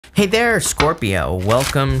Hey there, Scorpio.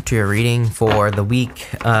 Welcome to your reading for the week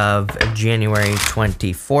of January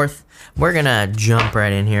 24th. We're going to jump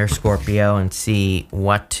right in here, Scorpio, and see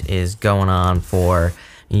what is going on for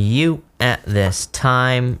you at this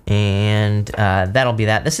time. And that'll be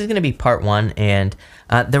that. This is going to be part one, and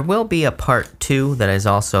there will be a part two that is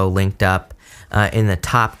also linked up in the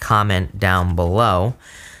top comment down below.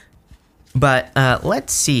 But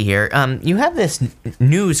let's see here. You have this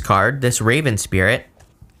news card, this Raven Spirit,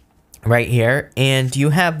 right here, and you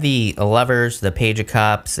have the Lovers, the Page of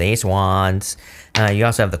Cups, the Ace of Wands. You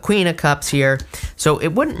also have the Queen of Cups here, so it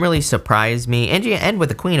wouldn't really surprise me. And you end with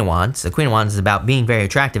the Queen of Wands. The Queen of Wands is about being very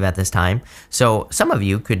attractive at this time, so some of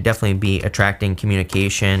you could definitely be attracting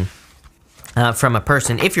communication from a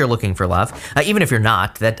person if you're looking for love. Even if you're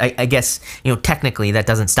not, that I guess, you know, technically that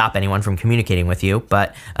doesn't stop anyone from communicating with you,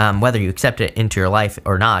 but whether you accept it into your life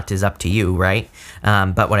or not is up to you, right?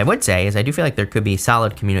 But what I would say is I do feel like there could be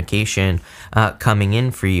solid communication coming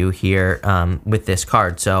in for you here with this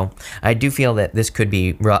card. So I do feel that this could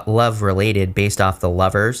be love related based off the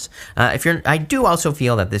Lovers. I do also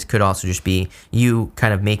feel that this could also just be you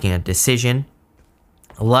kind of making a decision.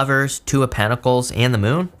 Lovers, Two of Pentacles, and the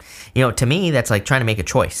Moon. You know, to me, that's like trying to make a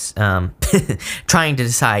choice, trying to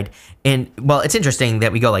decide. And, well, it's interesting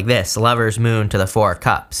that we go like this, Lovers, Moon to the Four of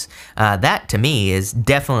Cups. That, to me, is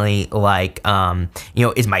definitely like, you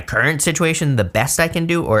know, is my current situation the best I can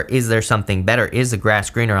do, or is there something better? Is the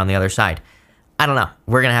grass greener on the other side? I don't know.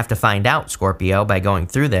 We're going to have to find out, Scorpio, by going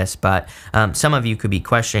through this, but some of you could be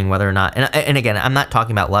questioning whether or not, and again, I'm not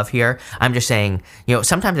talking about love here. I'm just saying, you know,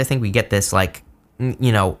 sometimes I think we get this, like,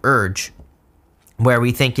 you know, urge where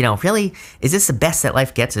we think, you know, really, is this the best that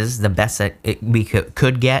life gets? Is this the best that we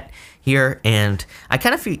could get here? And I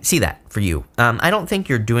kind of see that for you. I don't think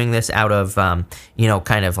you're doing this out of, you know,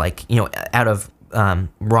 kind of like, you know, out of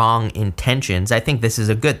wrong intentions. I think this is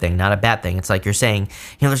a good thing, not a bad thing. It's like you're saying,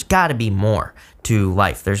 you know, there's got to be more to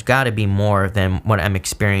life. There's got to be more than what I'm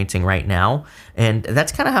experiencing right now. And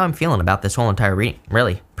that's kind of how I'm feeling about this whole entire reading.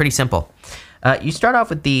 Really, pretty simple. You start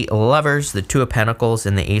off with the Lovers, the Two of Pentacles,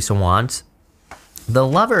 and the Ace of Wands. The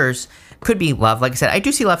Lovers could be love. Like I said, I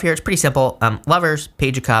do see love here. It's pretty simple. Lovers,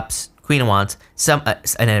 Page of Cups, Queen of Wands.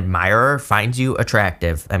 An admirer finds you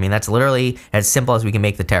attractive. I mean, that's literally as simple as we can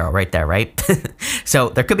make the tarot right there, right? So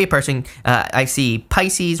there could be a person. I see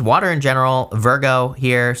Pisces, water in general, Virgo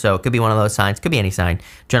here. So it could be one of those signs. Could be any sign.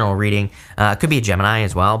 General reading. Could be a Gemini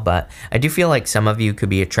as well. But I do feel like some of you could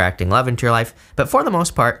be attracting love into your life. But for the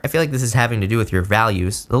most part, I feel like this is having to do with your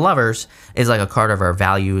values. The Lovers is like a card of our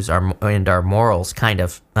values and our morals, kind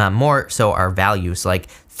of. More so our values, like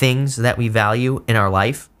things that we value in our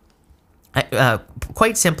life.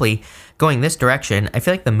 Quite simply, going this direction, I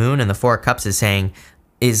feel like the Moon and the Four of Cups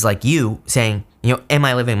is like you saying, you know, am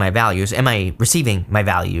I living my values? Am I receiving my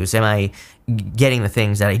values? Am I getting the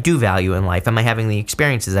things that I do value in life? Am I having the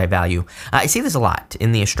experiences I value? I see this a lot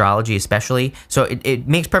in the astrology especially, so it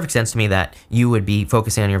makes perfect sense to me that you would be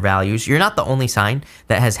focusing on your values. You're not the only sign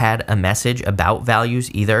that has had a message about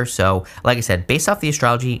values either, so like I said, based off the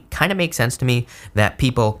astrology, kind of makes sense to me that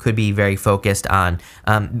people could be very focused on,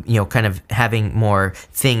 you know, kind of having more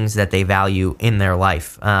things that they value in their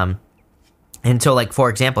life. And so, like,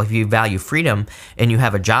 for example, if you value freedom and you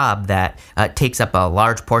have a job that takes up a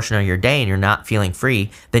large portion of your day and you're not feeling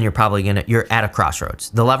free, then you're at a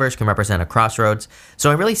crossroads. The Lovers can represent a crossroads.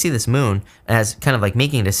 So I really see this Moon as kind of like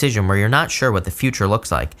making a decision where you're not sure what the future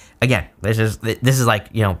looks like. Again, this is like,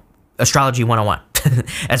 you know, astrology 101.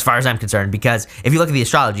 As far as I'm concerned, because if you look at the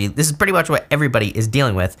astrology, this is pretty much what everybody is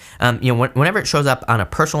dealing with. You know, whenever it shows up on a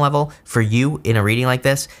personal level for you in a reading like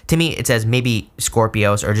this, to me, it says maybe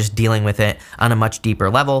Scorpios are just dealing with it on a much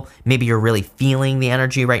deeper level. Maybe you're really feeling the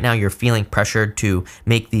energy right now. You're feeling pressured to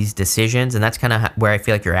make these decisions, and that's kind of where I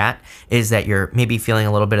feel like you're at, is that you're maybe feeling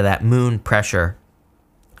a little bit of that Moon pressure.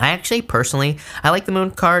 I actually, personally, I like the Moon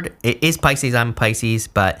card. It is Pisces, I'm Pisces,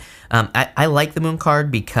 but I like the Moon card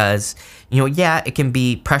because, you know, yeah, it can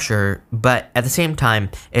be pressure, but at the same time,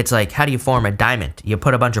 it's like, how do you form a diamond? You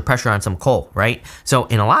put a bunch of pressure on some coal, right? So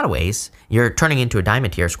in a lot of ways, you're turning into a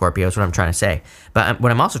diamond here, Scorpio, is what I'm trying to say. But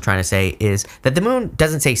what I'm also trying to say is that the Moon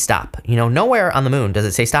doesn't say stop. You know, nowhere on the Moon does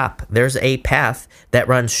it say stop. There's a path that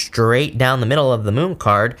runs straight down the middle of the Moon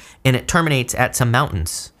card, and it terminates at some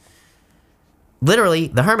mountains. Literally,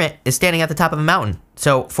 the Hermit is standing at the top of a mountain.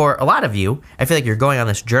 So for a lot of you, I feel like you're going on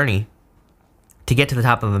this journey to get to the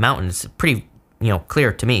top of a mountain. It's pretty, you know,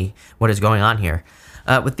 clear to me what is going on here.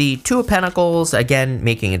 With the Two of Pentacles, again,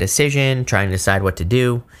 making a decision, trying to decide what to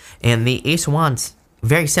do. And the Ace of Wands,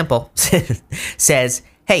 very simple, says,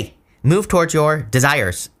 hey, Move towards your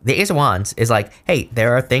desires. The Ace of Wands is like, hey,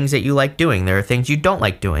 there are things that you like doing. There are things you don't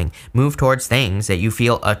like doing. Move towards things that you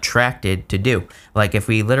feel attracted to do. Like if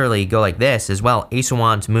we literally go like this as well, Ace of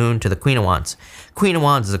Wands, Moon to the Queen of Wands. Queen of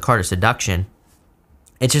Wands is a card of seduction.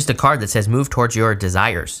 It's just a card that says move towards your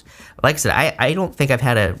desires. Like I said, I don't think I've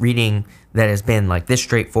had a reading that has been like this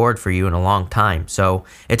straightforward for you in a long time. So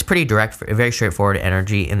it's pretty direct, very straightforward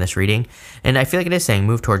energy in this reading. And I feel like it is saying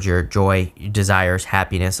move towards your joy, desires,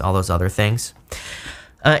 happiness, all those other things.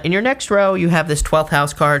 In your next row, you have this 12th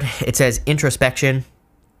house card. It says introspection.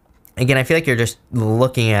 Again, I feel like you're just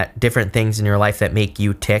looking at different things in your life that make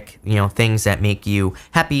you tick, you know, things that make you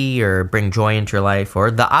happy or bring joy into your life, or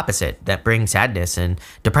the opposite, that bring sadness and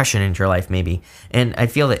depression into your life maybe. And I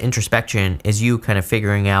feel that introspection is you kind of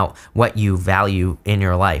figuring out what you value in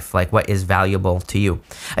your life, like what is valuable to you.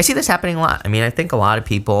 I see this happening a lot. I mean, I think a lot of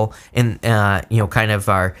people in, you know, kind of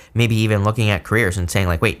are maybe even looking at careers and saying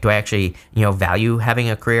like, wait, do I actually, you know, value having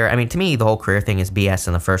a career? I mean, to me, the whole career thing is BS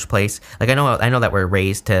in the first place. Like I know that we're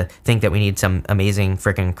raised to think that we need some amazing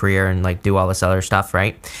freaking career and like do all this other stuff,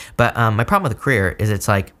 right? But my problem with a career is it's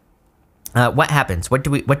like, what happens? What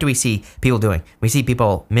do we see people doing? We see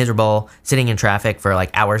people miserable, sitting in traffic for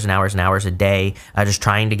like hours and hours and hours a day, just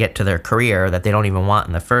trying to get to their career that they don't even want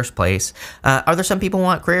in the first place. Are there some people who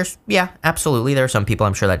want careers? Yeah, absolutely. There are some people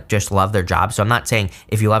I'm sure that just love their job. So I'm not saying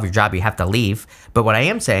if you love your job, you have to leave. But what I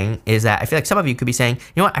am saying is that I feel like some of you could be saying, you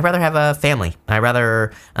know what, I'd rather have a family. I'd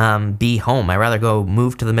rather be home. I'd rather go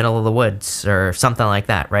move to the middle of the woods or something like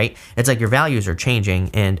that, right? It's like your values are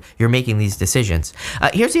changing and you're making these decisions.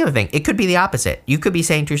 Here's the other thing. It could be the opposite. You could be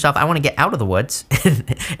saying to yourself, I want to get out of the woods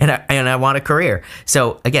and I want a career.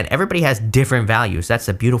 So again, everybody has different values. That's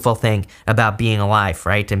the beautiful thing about being alive,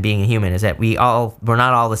 right? And being a human is that we're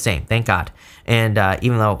not all the same, thank God. And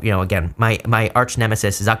even though, you know, again, my arch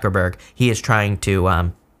nemesis Zuckerberg, he is trying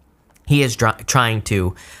to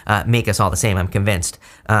make us all the same, I'm convinced.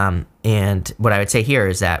 And what I would say here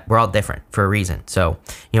is that we're all different for a reason. So,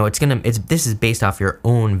 you know, this is based off your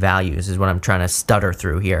own values is what I'm trying to stutter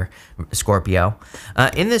through here, Scorpio.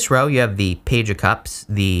 In this row, you have the Page of Cups,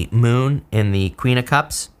 the Moon, and the Queen of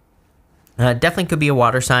Cups. Definitely could be a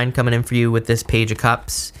water sign coming in for you with this Page of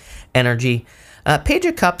Cups energy. Page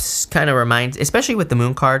of Cups kind of reminds, especially with the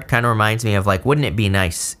Moon card, kind of reminds me of like, wouldn't it be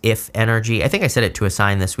nice if energy? I think I said it to a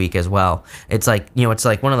sign this week as well. It's like, you know, it's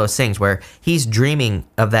like one of those things where he's dreaming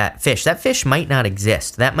of that fish. That fish might not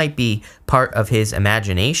exist. That might be part of his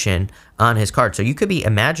imagination on his card. So you could be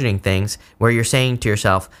imagining things where you're saying to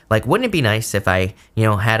yourself, like, wouldn't it be nice if I, you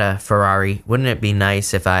know, had a Ferrari? Wouldn't it be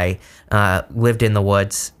nice if I lived in the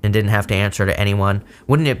woods and didn't have to answer to anyone?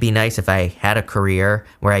 Wouldn't it be nice if I had a career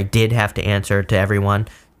where I did have to answer to everyone?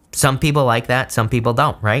 Some people like that, some people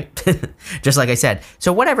don't, right? Just like I said.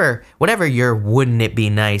 So whatever your wouldn't it be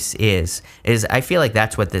nice is I feel like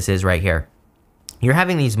that's what this is right here. You're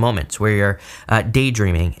having these moments where you're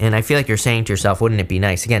daydreaming, and I feel like you're saying to yourself, wouldn't it be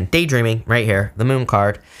nice? Again, daydreaming right here, the Moon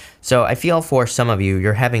card. So I feel for some of you,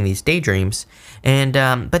 you're having these daydreams, and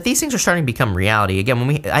but these things are starting to become reality.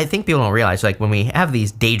 Again, I think people don't realize, like when we have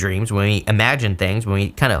these daydreams, when we imagine things, when we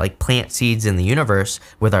kind of like plant seeds in the universe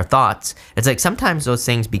with our thoughts, it's like sometimes those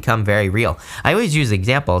things become very real. I always use the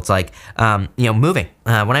example. It's like, you know, moving.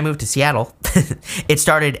 When I moved to Seattle, it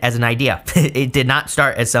started as an idea. It did not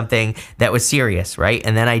start as something that was serious, right?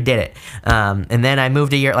 And then I did it. And then I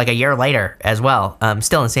moved a year later as well,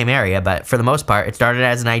 still in the same area, but for the most part, it started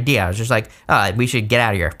as an idea. I was just like, oh, we should get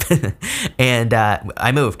out of here. And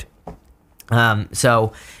I moved.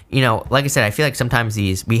 So, you know, like I said, I feel like sometimes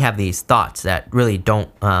we have these thoughts that really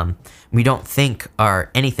we don't think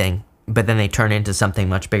are anything, but then they turn into something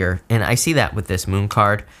much bigger. And I see that with this Moon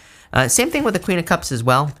card. Same thing with the Queen of Cups as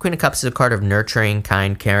well. Queen of Cups is a card of nurturing,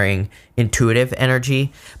 kind, caring, intuitive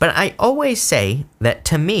energy. But I always say that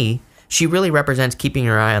to me, she really represents keeping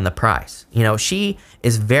your eye on the prize. You know, she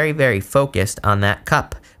is very, very focused on that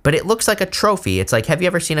cup. But it looks like a trophy. It's like, have you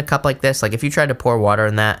ever seen a cup like this? Like if you tried to pour water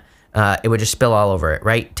in that, it would just spill all over it,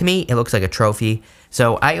 right? To me, it looks like a trophy.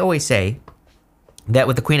 So I always say that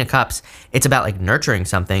with the Queen of Cups, it's about like nurturing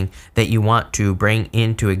something that you want to bring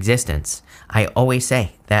into existence. I always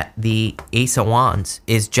say that the Ace of Wands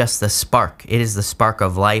is just the spark. It is the spark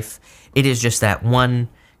of life. It is just that one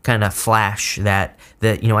kind of flash that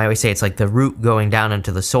you know, I always say it's like the root going down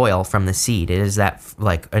into the soil from the seed. It is that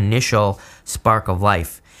like initial spark of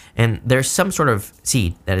life. And there's some sort of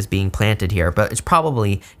seed that is being planted here, but it's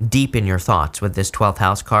probably deep in your thoughts with this 12th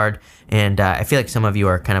house card. And I feel like some of you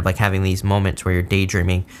are kind of like having these moments where you're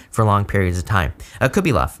daydreaming for long periods of time. It could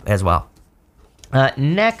be love as well.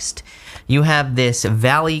 Next, you have this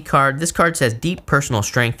Valley card. This card says deep personal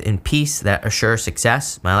strength and peace that assure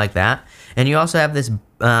success. I like that. And you also have this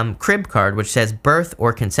Crib card, which says birth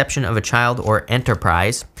or conception of a child or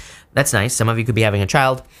enterprise. That's nice. Some of you could be having a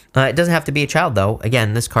child. It doesn't have to be a child, though.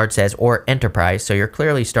 Again, this card says or enterprise, so you're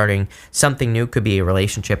clearly starting something new. Could be a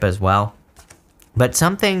relationship as well. But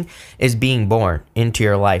something is being born into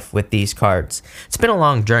your life with these cards. It's been a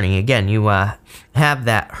long journey. Again, you have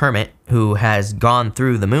that Hermit who has gone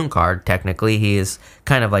through the Moon card, technically. He is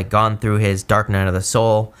kind of like gone through his dark night of the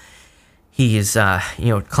soul. He's,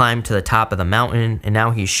 climbed to the top of the mountain, and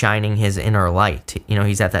now he's shining his inner light.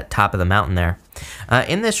 He's at that top of the mountain there.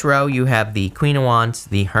 In this row, you have the Queen of Wands,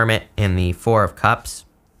 the Hermit, and the Four of Cups.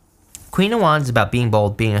 Queen of Wands is about being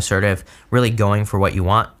bold, being assertive, really going for what you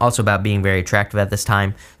want. Also about being very attractive at this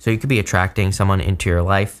time, so you could be attracting someone into your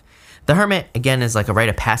life. The Hermit, again, is like a rite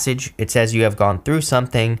of passage. It says you have gone through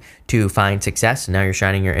something to find success, and now you're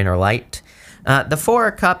shining your inner light. The Four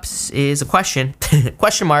of Cups is a question,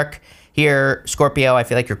 question mark. Here, Scorpio, I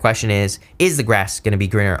feel like your question is the grass going to be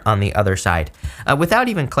greener on the other side? Without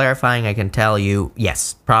even clarifying, I can tell you,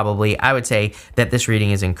 yes, probably. I would say that this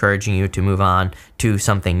reading is encouraging you to move on to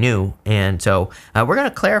something new. And so we're going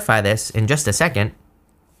to clarify this in just a second.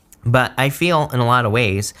 But I feel in a lot of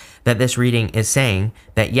ways that this reading is saying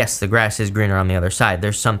that, yes, the grass is greener on the other side.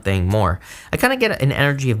 There's something more. I kind of get an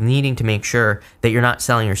energy of needing to make sure that you're not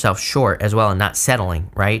selling yourself short as well and not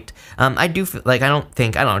settling, right? I do feel like, I don't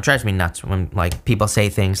know, it drives me nuts when like people say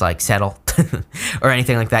things like settle or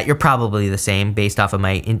anything like that. You're probably the same based off of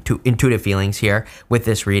my intuitive feelings here with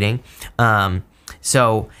this reading.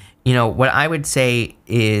 What I would say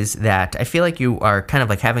is that I feel like you are kind of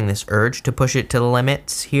like having this urge to push it to the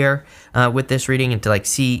limits here with this reading and to like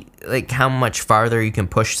see like how much farther you can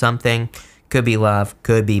push something. Could be love,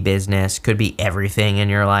 could be business, could be everything in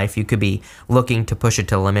your life. You could be looking to push it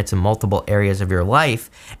to the limits in multiple areas of your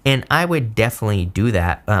life. And I would definitely do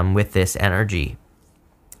that with this energy.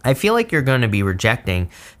 I feel like you're going to be rejecting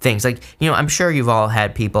things like, I'm sure you've all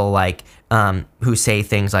had people like who say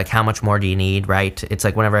things like, how much more do you need, right? It's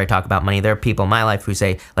like whenever I talk about money, there are people in my life who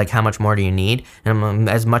say like, how much more do you need? And I'm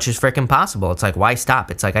as much as freaking possible. It's like, why stop?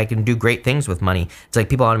 It's like, I can do great things with money. It's like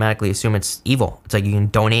people automatically assume it's evil. It's like you can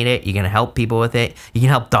donate it. You can help people with it. You can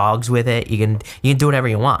help dogs with it. You can do whatever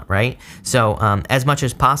you want, right? So as much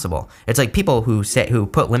as possible. It's like people who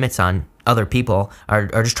put limits on other people are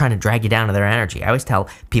just trying to drag you down to their energy. I always tell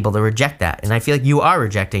people to reject that. And I feel like you are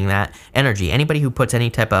rejecting that energy. Anybody who puts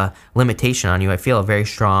any type of limitation on you, I feel a very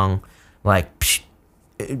strong, like,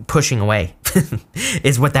 pushing away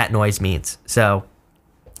is what that noise means. So,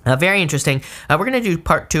 very interesting. We're going to do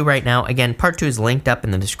part 2 right now. Again, part 2 is linked up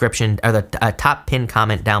in the description, or the top pinned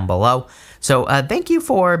comment down below. So, thank you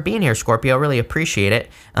for being here, Scorpio. Really appreciate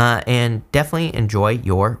it. And definitely enjoy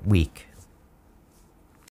your week.